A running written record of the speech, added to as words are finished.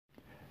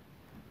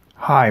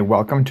Hi,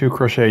 welcome to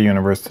Crochet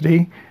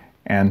University,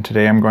 and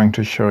today I'm going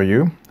to show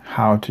you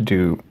how to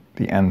do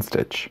the end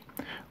stitch.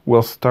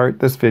 We'll start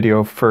this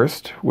video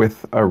first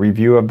with a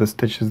review of the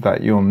stitches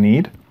that you'll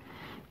need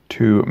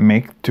to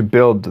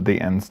build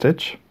the end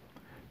stitch.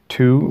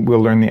 2,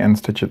 we'll learn the end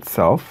stitch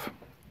itself.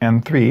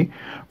 And 3,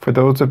 for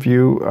those of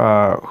you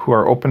who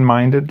are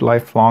open-minded,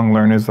 lifelong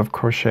learners of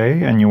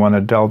crochet and you want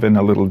to delve in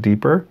a little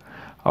deeper,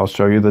 I'll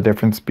show you the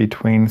difference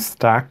between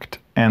stacked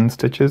end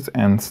stitches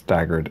and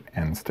staggered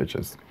end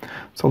stitches.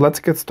 So let's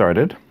get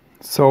started.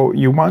 So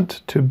you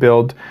want to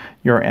build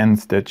your end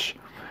stitch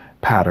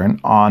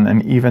pattern on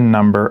an even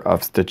number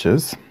of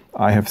stitches.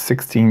 I have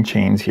 16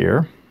 chains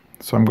here,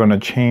 so I'm going to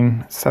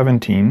chain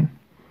 17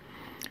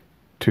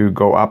 to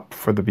go up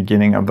for the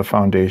beginning of the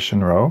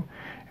foundation row,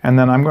 and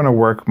then I'm going to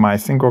work my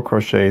single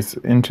crochets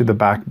into the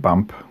back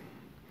bump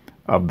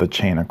of the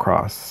chain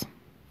across.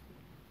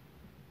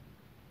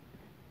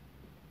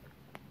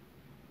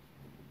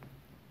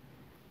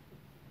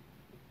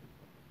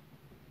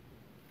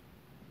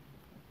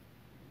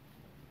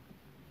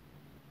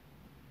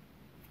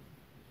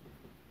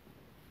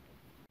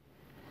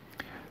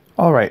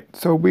 Alright,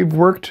 so we've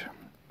worked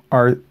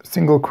our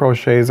single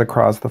crochets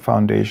across the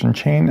foundation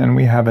chain and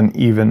we have an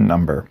even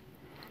number.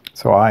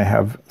 So I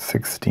have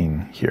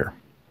 16 here.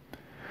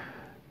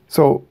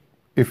 So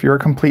if you're a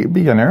complete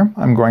beginner,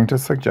 I'm going to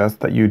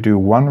suggest that you do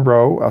 1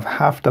 row of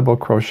half double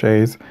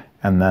crochets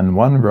and then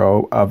 1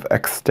 row of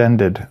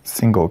extended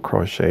single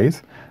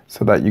crochets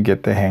so that you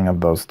get the hang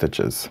of those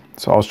stitches.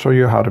 So I'll show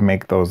you how to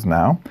make those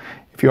now.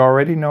 If you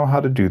already know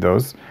how to do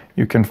those,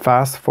 you can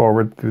fast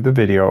forward through the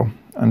video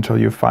until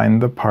you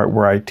find the part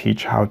where I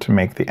teach how to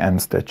make the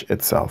end stitch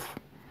itself.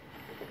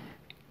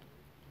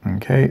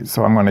 Okay,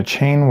 so I'm going to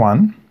chain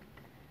 1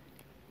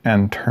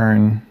 and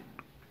turn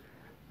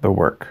the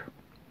work.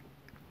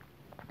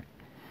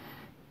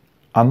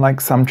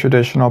 Unlike some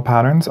traditional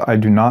patterns, I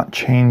do not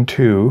chain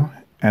 2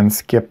 and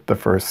skip the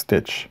first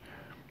stitch.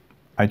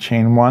 I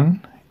chain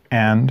 1,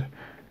 and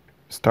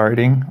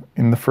starting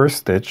in the first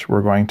stitch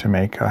we're going to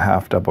make a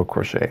half double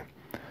crochet.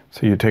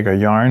 So you take a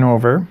yarn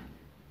over,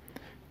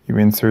 you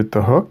insert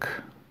the hook,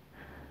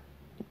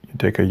 you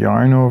take a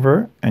yarn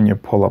over, and you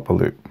pull up a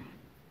loop.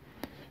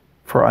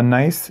 For a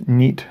nice,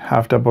 neat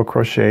half double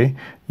crochet,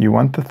 you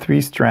want the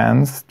 3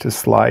 strands to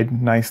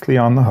slide nicely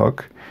on the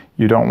hook.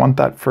 You don't want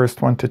that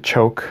first one to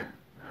choke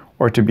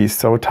or to be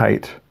so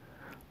tight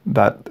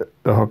that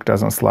the hook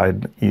doesn't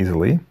slide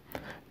easily.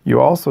 You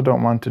also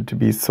don't want it to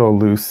be so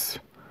loose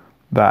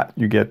that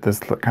you get this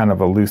kind of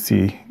a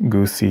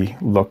loosey-goosey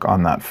look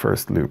on that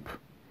first loop.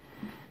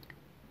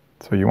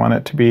 So you want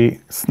it to be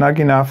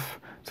snug enough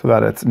so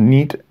that it's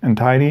neat and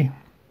tidy,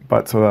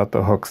 but so that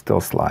the hook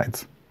still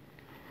slides.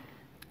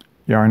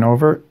 Yarn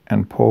over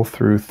and pull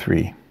through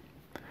 3.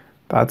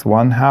 That's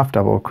 1 half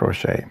double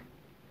crochet.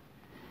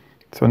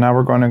 So now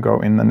we're going to go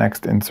in the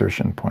next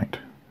insertion point.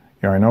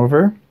 Yarn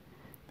over,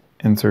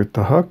 insert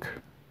the hook,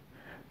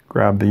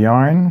 grab the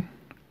yarn,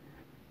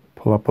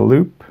 pull up a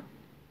loop,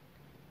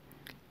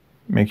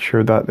 make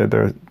sure that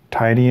they're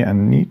tidy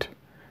and neat,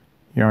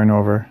 yarn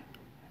over,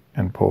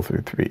 and pull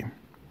through 3.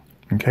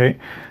 Okay,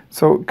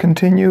 so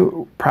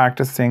continue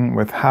practicing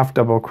with half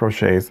double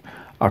crochets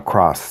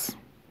across.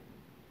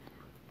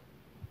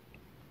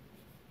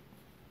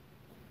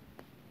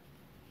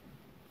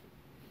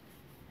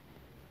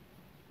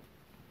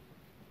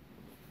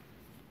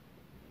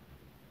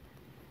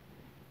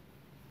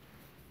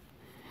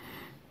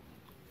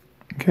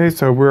 Okay,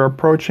 so we're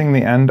approaching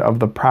the end of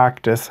the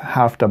practice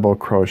half double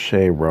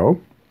crochet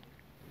row.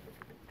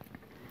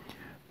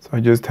 So I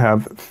just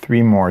have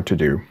 3 more to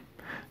do.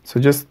 So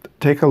just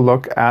take a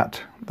look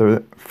at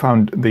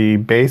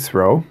the base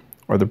row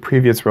or the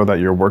previous row that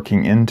you're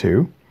working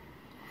into,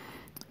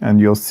 and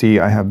you'll see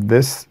I have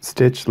this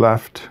stitch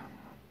left.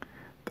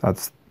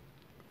 That's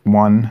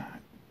 1,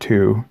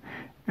 2,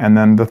 and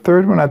then the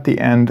third one at the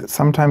end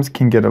sometimes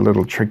can get a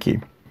little tricky.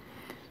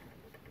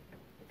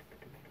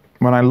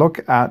 When I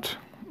look at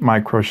my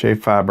crochet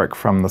fabric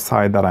from the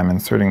side that I'm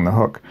inserting the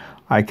hook,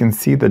 I can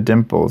see the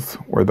dimples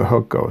where the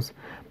hook goes.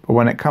 But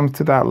when it comes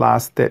to that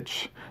last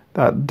stitch,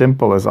 that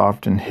dimple is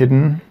often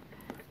hidden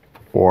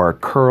or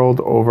curled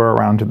over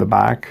around to the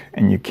back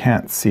and you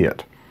can't see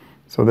it.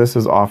 So this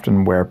is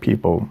often where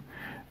people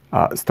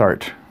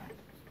start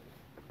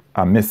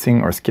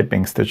missing or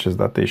skipping stitches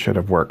that they should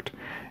have worked,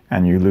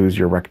 and you lose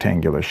your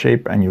rectangular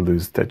shape and you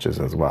lose stitches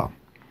as well.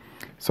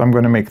 So I'm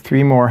going to make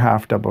 3 more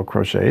half double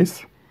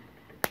crochets.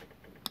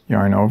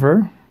 Yarn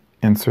over,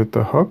 insert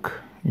the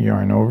hook,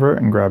 yarn over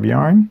and grab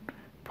yarn,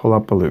 pull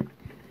up a loop,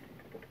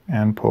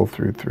 and pull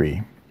through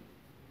 3.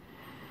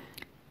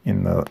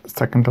 In the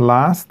second to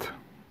last.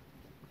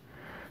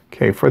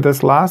 Okay, for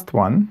this last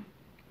one,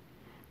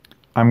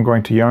 I'm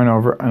going to yarn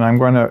over and I'm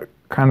going to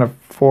kind of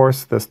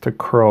force this to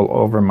curl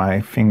over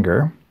my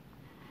finger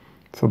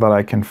so that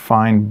I can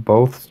find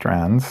both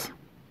strands,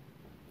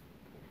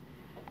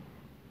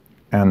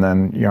 and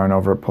then yarn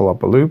over, pull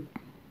up a loop,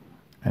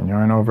 and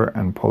yarn over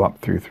and pull up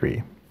through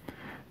 3.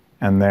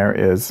 And there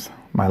is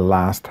my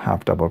last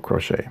half double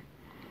crochet.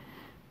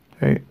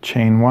 Okay,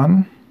 chain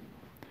 1,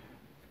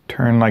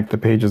 turn like the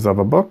pages of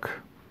a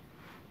book,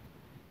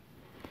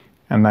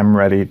 and I'm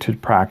ready to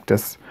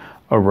practice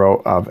a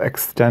row of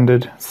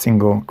extended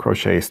single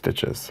crochet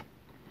stitches.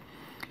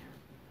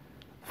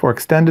 For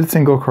extended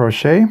single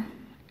crochet,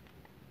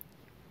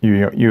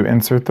 you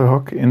insert the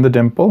hook in the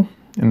dimple,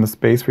 in the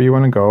space where you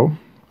want to go.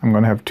 I'm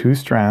going to have 2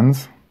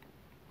 strands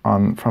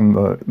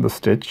from the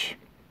stitch,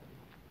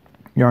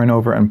 yarn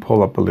over and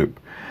pull up a loop.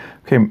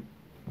 Okay,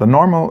 the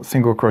normal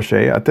single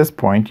crochet, at this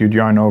point, you'd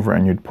yarn over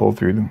and you'd pull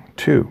through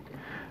 2.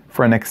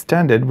 For an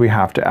extended, we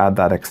have to add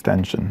that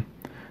extension.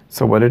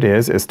 So what it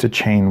is to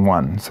chain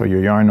 1. So you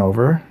yarn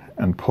over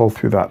and pull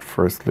through that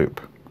first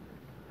loop.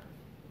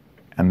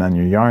 And then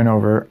you yarn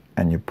over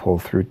and you pull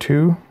through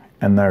 2,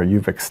 and there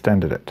you've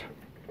extended it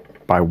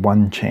by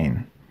 1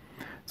 chain.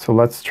 So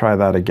let's try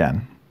that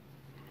again.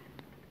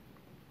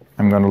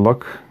 I'm going to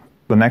look,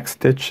 the next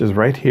stitch is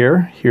right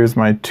here. Here's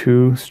my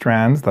 2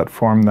 strands that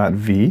form that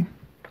V.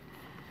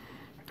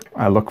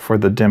 I look for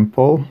the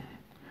dimple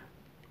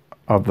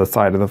of the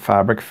side of the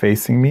fabric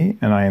facing me,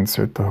 and I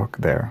insert the hook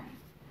there.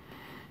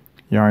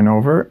 Yarn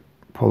over,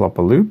 pull up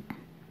a loop.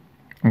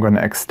 I'm going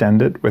to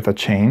extend it with a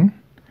chain.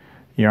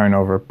 Yarn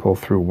over, pull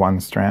through 1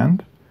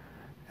 strand,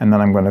 and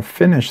then I'm going to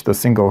finish the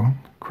single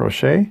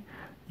crochet,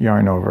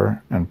 yarn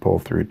over and pull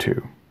through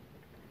 2.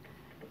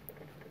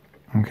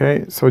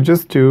 Okay, so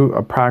just do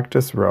a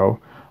practice row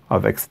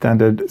of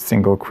extended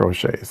single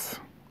crochets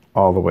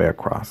all the way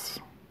across.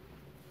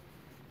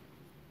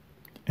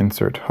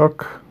 Insert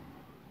hook,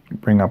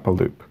 bring up a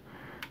loop,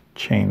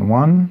 chain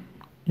 1,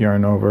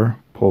 yarn over,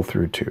 pull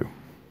through 2.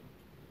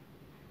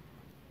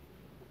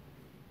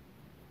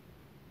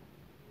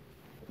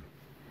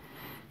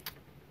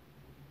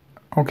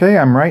 Okay,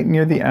 I'm right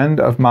near the end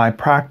of my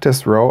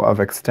practice row of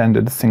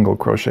extended single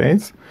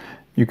crochets.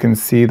 You can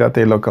see that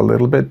they look a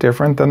little bit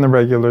different than the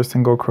regular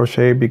single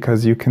crochet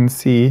because you can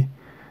see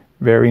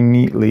very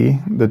neatly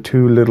the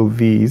 2 little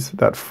V's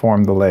that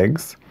form the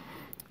legs.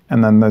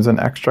 And then there's an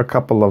extra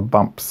couple of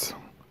bumps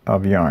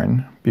of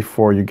yarn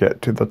before you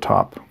get to the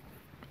top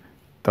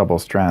double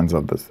strands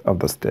of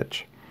the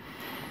stitch.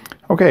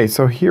 Okay,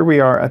 so here we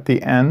are at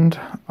the end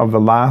of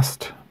the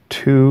last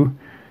 2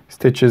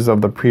 stitches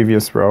of the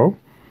previous row.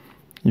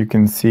 You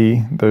can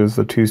see there's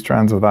the 2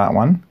 strands of that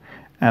one.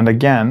 And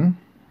again,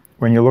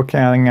 when you're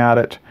looking at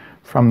it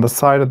from the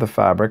side of the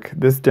fabric,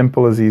 this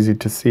dimple is easy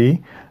to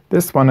see.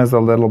 This one is a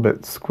little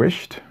bit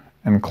squished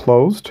and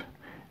closed.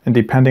 And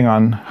depending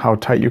on how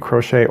tight you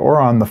crochet or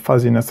on the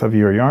fuzziness of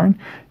your yarn,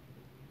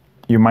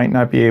 you might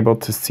not be able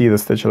to see the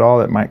stitch at all.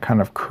 It might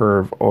kind of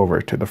curve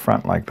over to the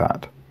front like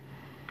that.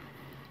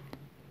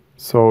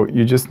 So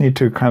you just need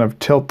to kind of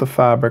tilt the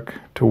fabric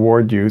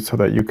toward you so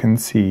that you can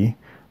see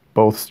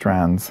both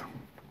strands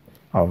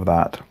of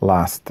that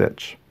last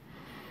stitch.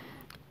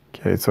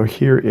 Okay, so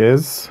here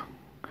is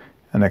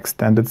an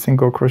extended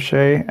single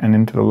crochet, and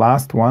into the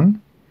last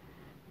one,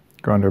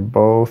 go under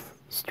both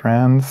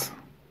strands.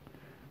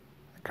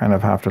 I kind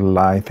of have to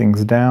lie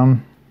things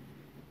down.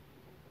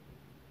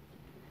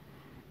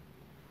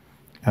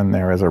 And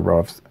there is a row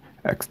of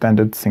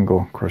extended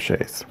single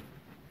crochets.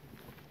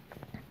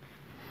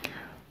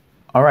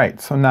 All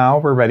right, so now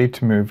we're ready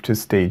to move to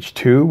stage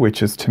 2,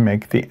 which is to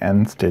make the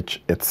end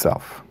stitch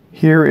itself.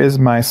 Here is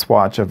my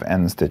swatch of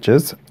end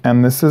stitches,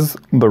 and this is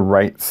the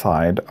right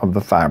side of the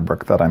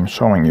fabric that I'm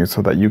showing you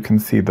so that you can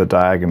see the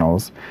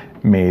diagonals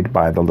made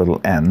by the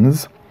little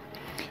ends.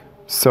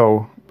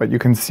 So, but you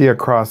can see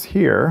across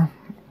here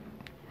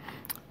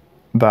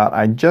that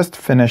I just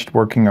finished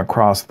working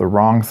across the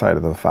wrong side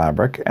of the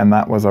fabric, and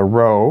that was a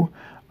row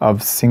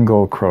of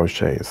single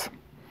crochets.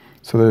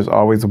 So there's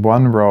always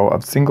 1 row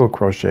of single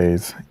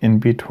crochets in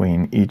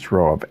between each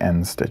row of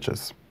end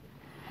stitches.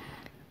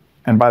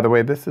 And by the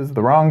way, this is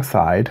the wrong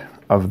side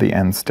of the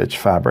end stitch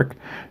fabric.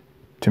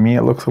 To me,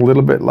 it looks a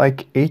little bit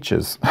like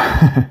H's.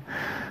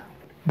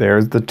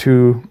 There's the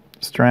 2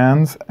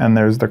 strands, and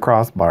there's the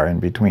crossbar in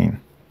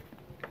between.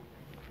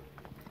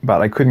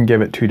 But I couldn't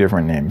give it 2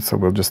 different names, so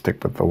we'll just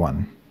stick with the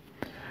one.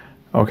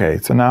 Okay,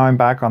 so now I'm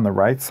back on the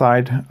right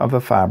side of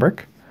the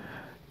fabric,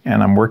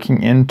 and I'm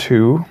working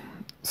into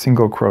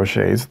single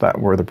crochets that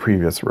were the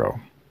previous row.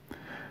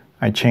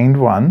 I chained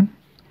 1,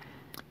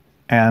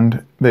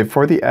 and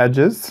for the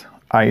edges,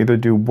 I either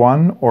do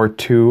 1 or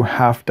 2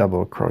 half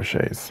double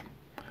crochets.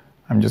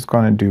 I'm just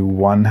going to do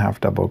 1 half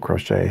double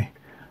crochet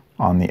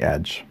on the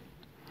edge.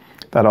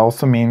 That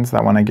also means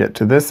that when I get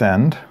to this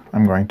end,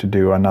 I'm going to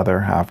do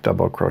another half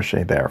double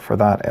crochet there for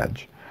that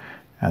edge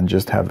and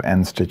just have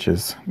end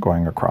stitches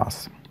going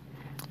across.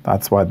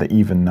 That's why the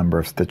even number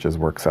of stitches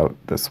works out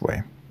this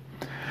way.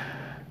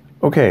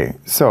 Okay,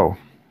 so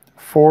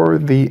for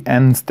the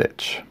end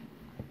stitch,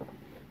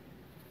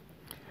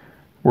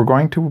 we're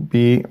going to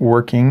be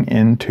working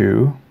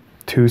into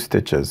 2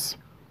 stitches.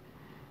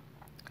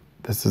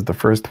 This is the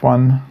first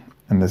one,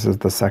 and this is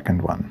the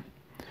second one.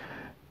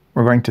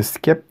 We're going to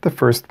skip the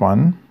first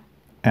one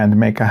and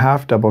make a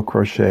half double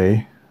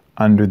crochet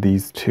under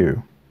these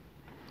 2.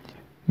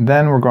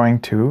 Then we're going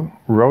to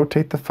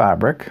rotate the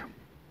fabric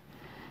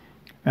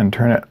and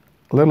turn it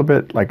a little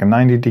bit like a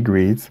 90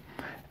 degrees,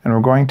 and we're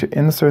going to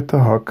insert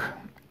the hook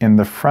in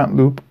the front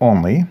loop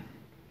only.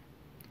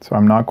 So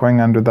I'm not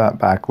going under that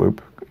back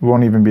loop. You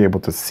won't even be able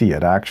to see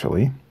it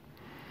actually.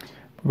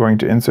 We're going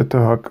to insert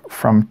the hook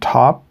from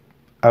top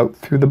out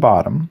through the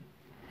bottom,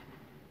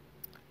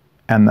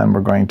 and then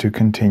we're going to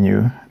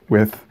continue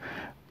with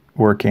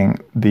working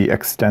the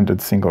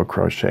extended single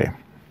crochet.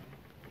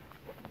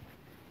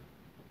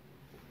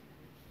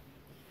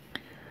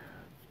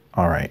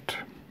 All right.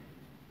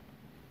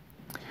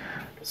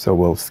 So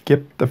we'll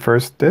skip the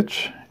first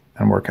stitch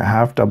and work a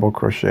half double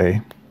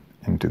crochet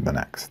into the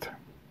next.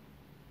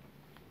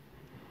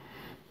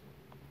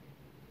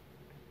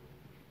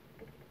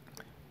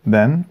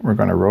 Then we're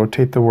going to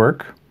rotate the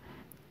work,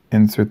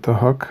 insert the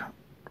hook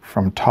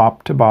from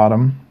top to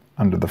bottom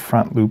under the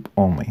front loop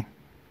only.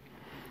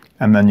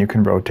 And then you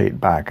can rotate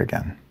back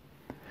again.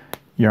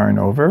 Yarn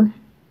over,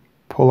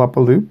 pull up a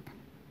loop,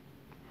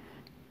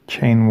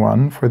 chain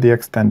one for the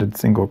extended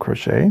single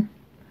crochet,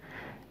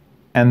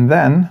 and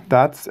then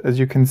that's, as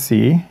you can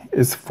see,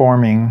 is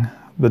forming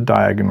the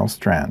diagonal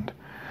strand.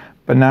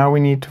 But now we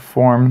need to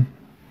form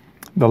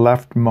the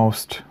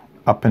leftmost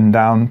up and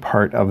down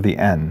part of the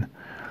N.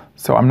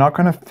 So I'm not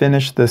going to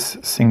finish this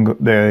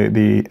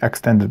the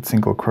extended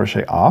single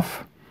crochet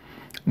off.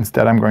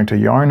 Instead, I'm going to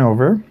yarn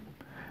over,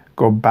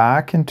 go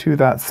back into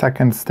that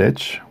second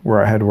stitch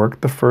where I had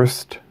worked the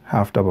first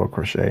half double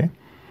crochet,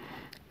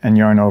 and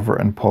yarn over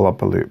and pull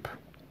up a loop.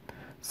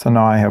 So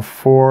now I have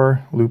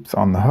 4 loops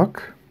on the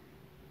hook,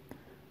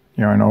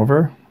 yarn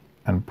over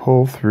and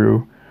pull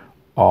through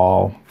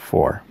all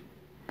 4.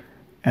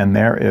 And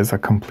there is a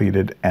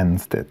completed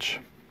end stitch.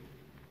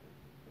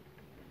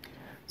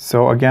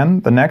 So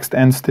again, the next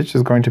end stitch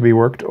is going to be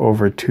worked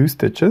over 2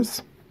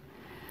 stitches,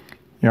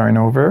 yarn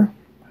over,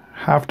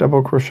 half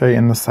double crochet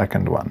in the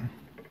second one.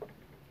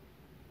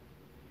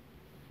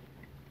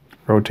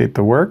 Rotate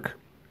the work,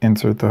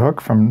 insert the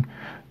hook from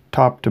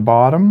top to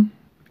bottom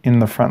in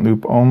the front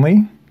loop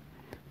only,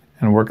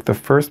 and work the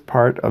first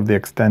part of the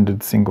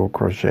extended single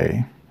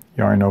crochet.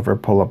 Yarn over,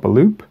 pull up a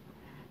loop,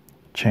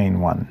 chain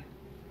 1.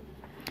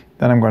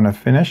 Then I'm going to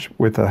finish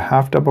with a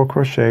half double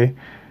crochet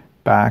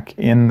back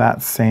in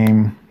that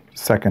same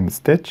second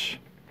stitch.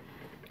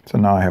 So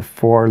now I have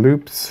 4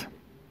 loops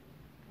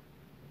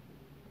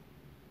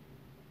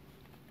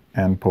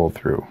and pull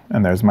through,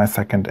 and there's my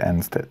second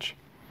end stitch.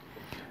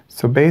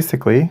 So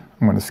basically,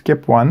 I'm going to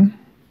skip one,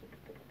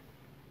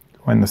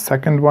 go in the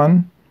second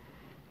one,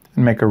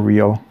 and make a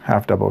real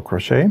half double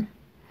crochet.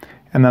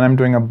 And then I'm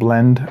doing a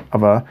blend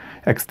of a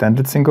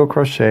extended single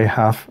crochet,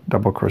 half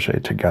double crochet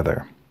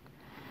together.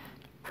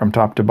 From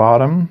top to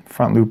bottom,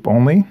 front loop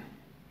only,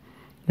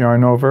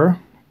 yarn over,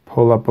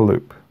 pull up a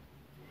loop.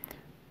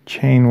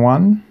 Chain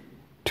 1,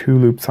 2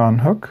 loops on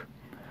hook,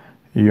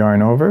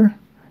 yarn over,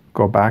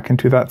 go back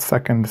into that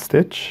second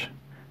stitch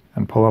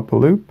and pull up a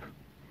loop,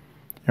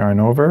 yarn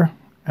over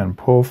and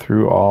pull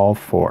through all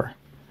 4.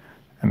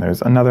 And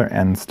there's another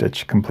end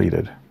stitch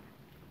completed.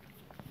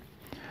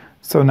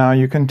 So now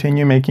you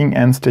continue making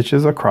end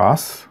stitches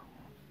across,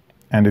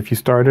 and if you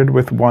started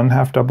with 1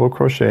 half double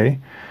crochet,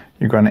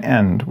 you're going to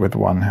end with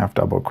 1 half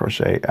double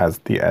crochet as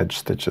the edge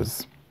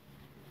stitches.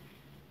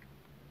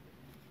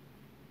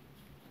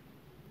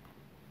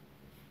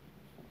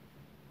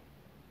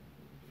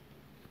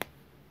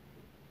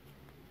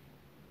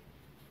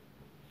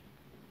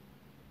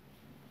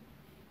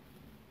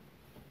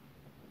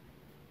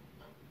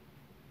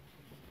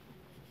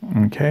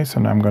 Okay, so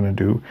now I'm going to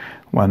do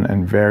one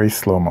in very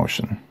slow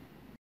motion.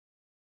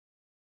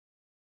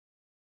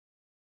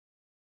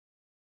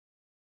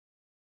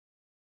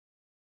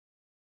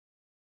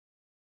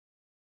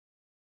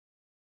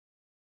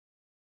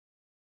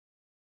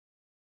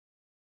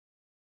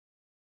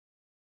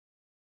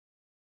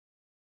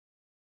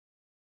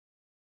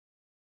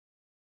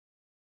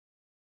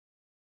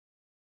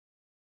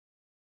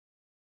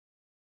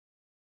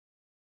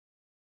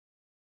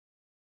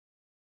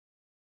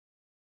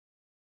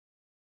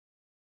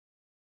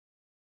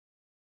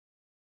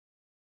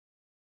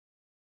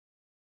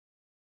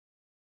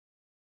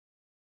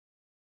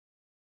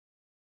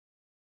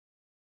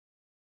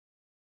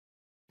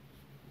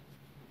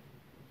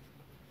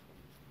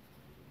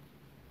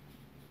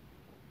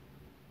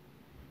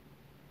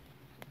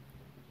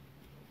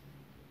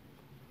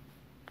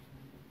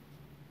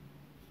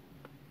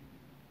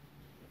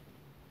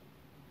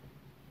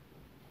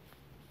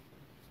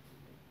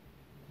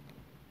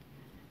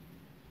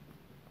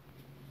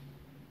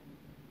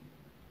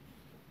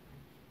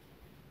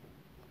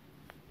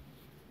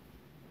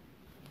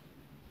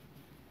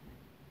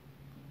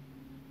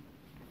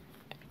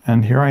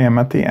 And here I am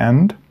at the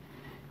end.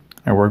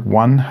 I work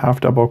 1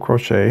 half double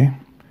crochet,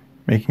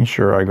 making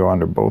sure I go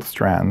under both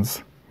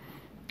strands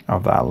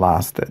of that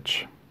last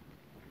stitch.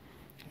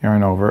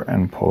 Yarn over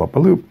and pull up a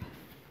loop.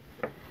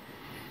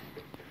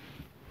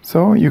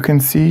 So you can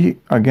see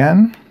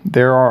again,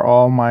 there are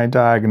all my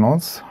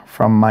diagonals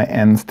from my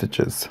end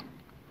stitches.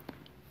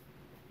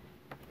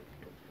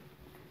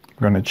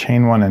 I'm going to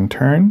chain 1 and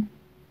turn.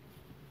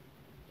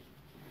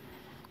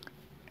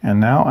 And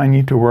now I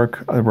need to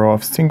work a row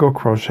of single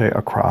crochet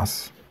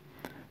across.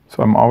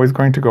 So I'm always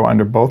going to go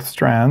under both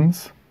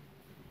strands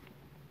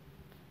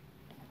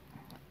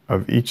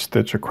of each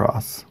stitch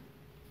across.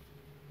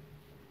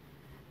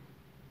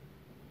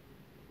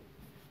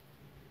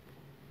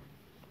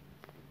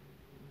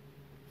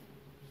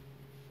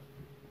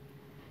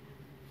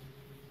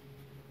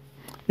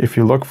 If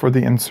you look for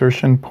the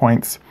insertion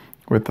points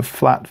with the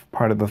flat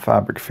part of the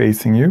fabric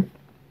facing you,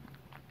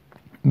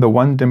 the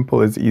one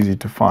dimple is easy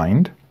to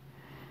find.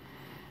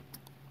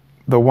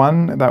 The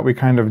one that we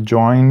kind of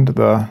joined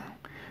the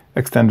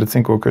extended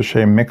single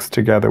crochet mixed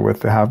together with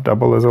the half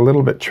double is a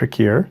little bit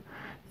trickier.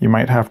 You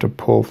might have to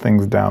pull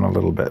things down a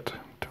little bit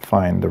to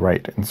find the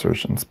right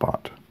insertion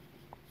spot.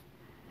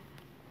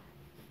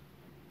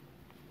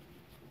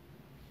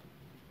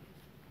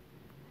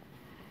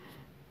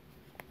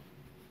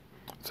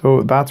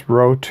 So that's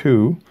row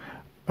 2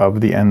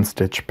 of the end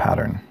stitch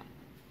pattern.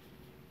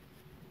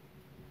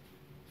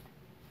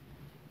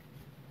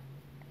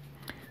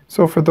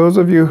 So for those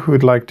of you who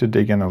would like to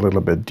dig in a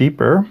little bit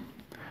deeper,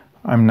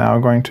 I'm now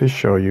going to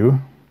show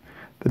you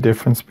the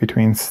difference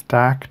between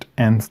stacked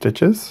end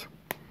stitches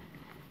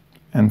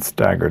and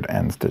staggered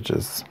end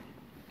stitches.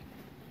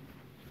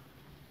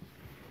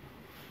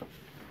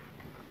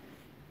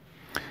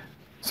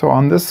 So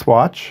on this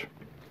swatch,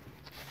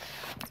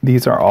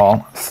 these are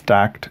all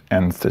stacked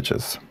end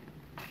stitches.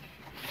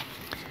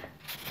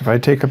 If I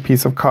take a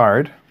piece of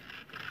card,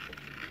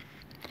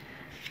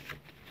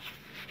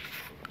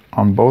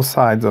 on both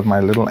sides of my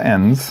little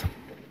ends,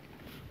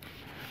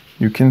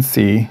 you can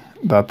see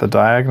that the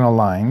diagonal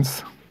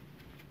lines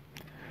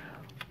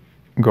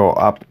go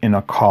up in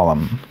a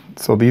column.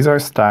 So these are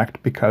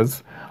stacked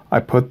because I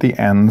put the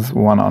ends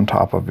one on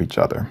top of each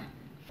other.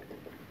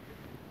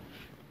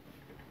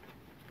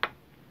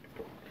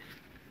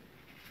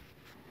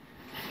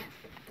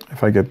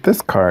 If I get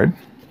this card,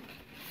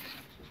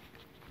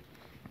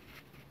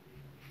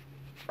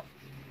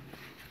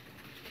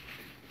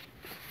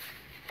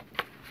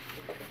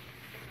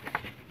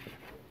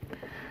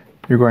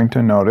 you're going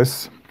to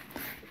notice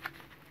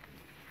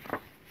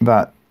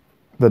that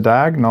the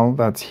diagonal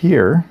that's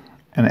here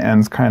and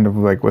ends kind of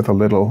like with a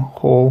little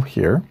hole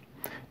here.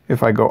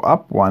 If I go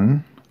up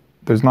one,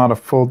 there's not a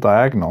full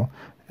diagonal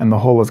and the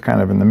hole is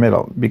kind of in the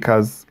middle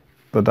because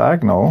the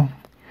diagonal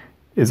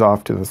is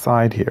off to the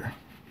side here.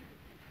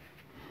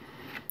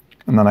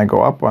 And then I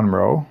go up one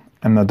row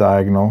and the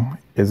diagonal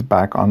is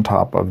back on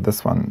top of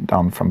this one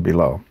down from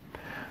below.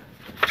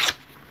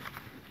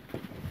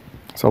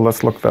 So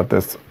let's look at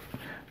this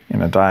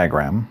in a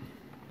diagram.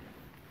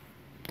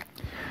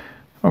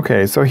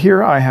 Okay, so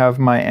here I have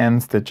my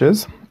end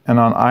stitches, and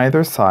on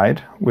either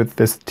side with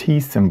this T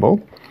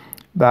symbol,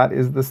 that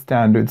is the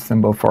standard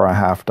symbol for a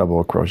half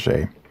double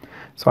crochet.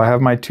 So I have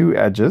my two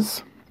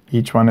edges,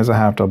 each one is a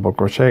half double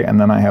crochet,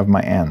 and then I have my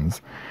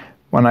ends.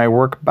 When I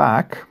work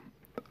back,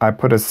 I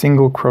put a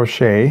single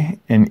crochet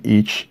in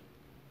each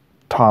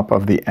top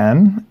of the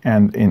N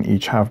and in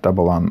each half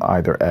double on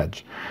either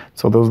edge.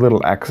 So those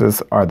little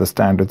X's are the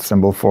standard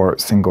symbol for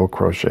single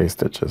crochet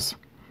stitches.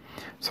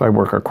 So I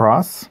work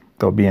across,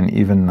 there'll be an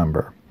even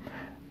number.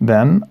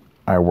 Then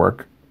I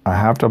work a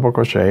half double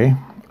crochet.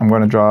 I'm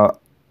going to draw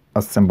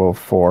a symbol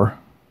for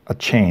a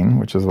chain,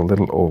 which is a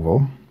little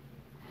oval.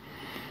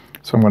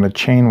 So I'm going to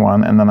chain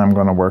one, and then I'm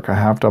going to work a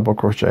half double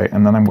crochet,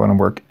 and then I'm going to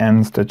work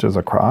end stitches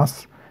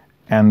across,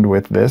 and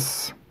with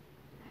this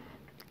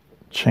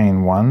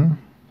chain one,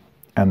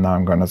 and now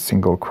I'm going to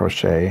single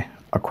crochet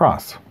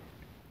across.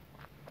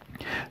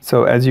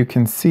 So as you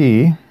can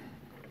see,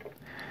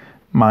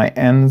 my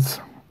ends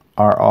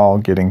are all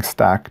getting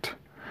stacked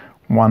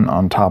one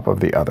on top of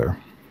the other.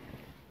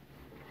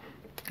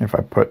 If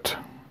I put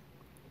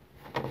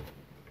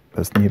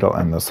this needle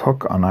and this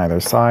hook on either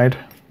side,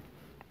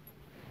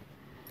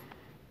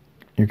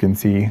 you can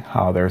see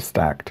how they're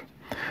stacked.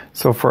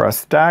 So for a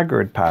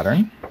staggered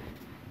pattern,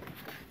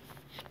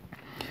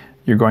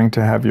 you're going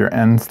to have your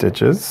end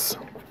stitches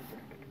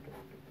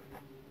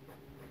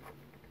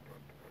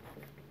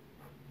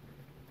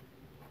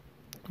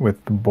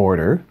with the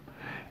border,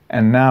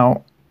 and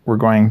now we're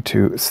going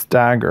to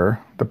stagger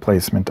the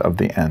placement of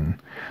the N.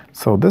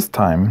 So this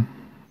time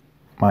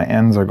my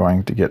ends are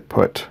going to get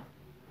put,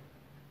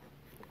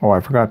 oh, I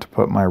forgot to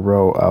put my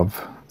row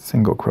of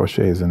single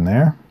crochets in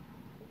there.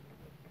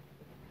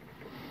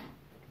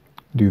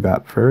 Do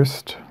that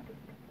first.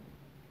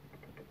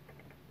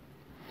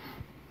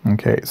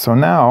 Okay, so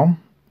now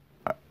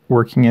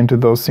working into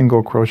those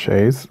single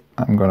crochets,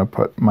 I'm going to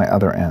put my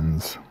other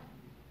ends.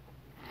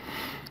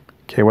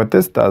 Okay, what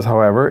this does,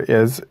 however,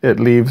 is it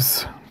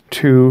leaves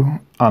two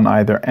on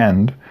either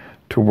end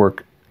to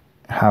work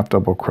half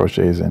double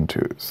crochets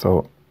into.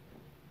 So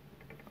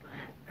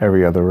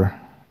every other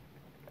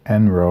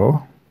end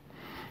row,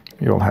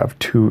 you'll have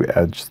two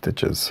edge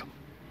stitches.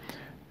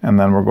 And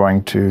then we're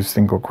going to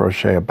single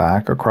crochet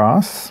back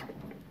across.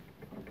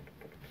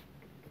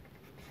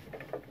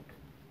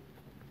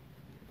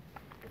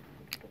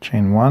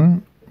 Chain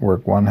one,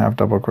 work one half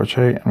double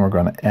crochet, and we're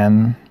going to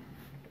end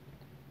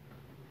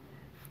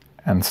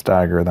and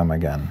stagger them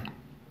again.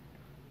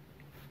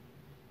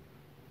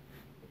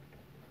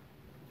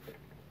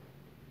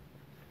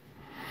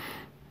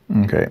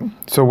 Okay,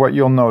 so what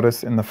you'll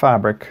notice in the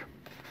fabric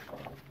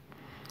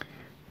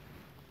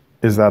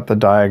is that the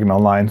diagonal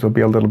lines will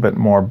be a little bit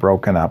more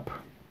broken up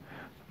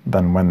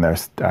than when they're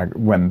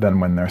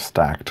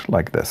stacked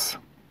like this.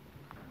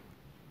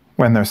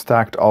 When they're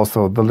stacked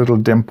also, the little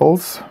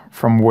dimples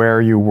from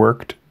where you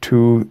worked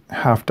 2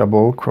 half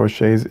double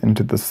crochets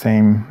into the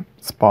same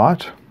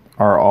spot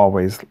are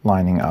always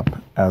lining up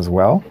as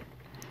well,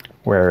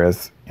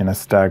 whereas in a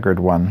staggered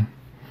one,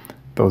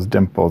 those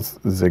dimples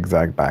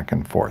zigzag back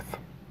and forth.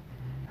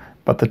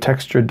 But the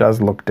texture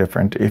does look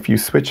different. If you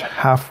switch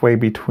halfway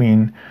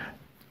between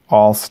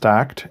all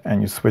stacked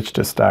and you switch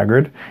to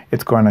staggered,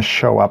 it's going to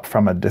show up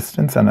from a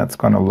distance and it's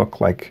going to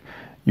look like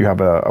you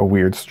have a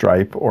weird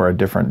stripe or a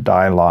different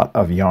dye lot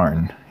of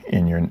yarn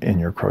in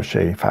your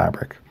crochet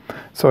fabric.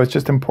 So it's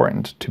just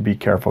important to be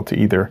careful to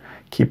either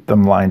keep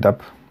them lined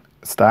up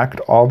stacked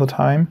all the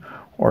time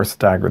or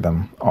stagger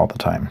them all the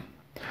time.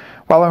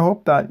 Well, I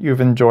hope that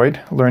you've enjoyed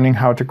learning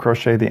how to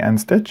crochet the end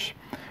stitch,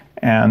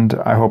 and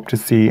I hope to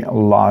see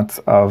lots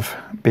of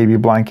baby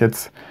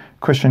blankets,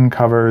 cushion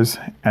covers,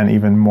 and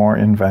even more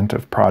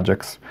inventive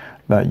projects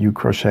that you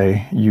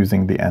crochet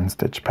using the end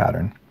stitch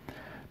pattern.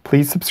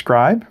 Please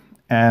subscribe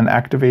and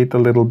activate the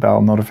little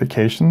bell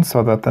notification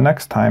so that the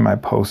next time I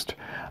post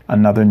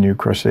another new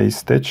crochet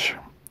stitch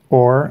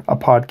or a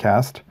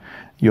podcast,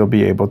 you'll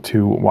be able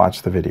to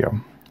watch the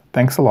video.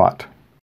 Thanks a lot.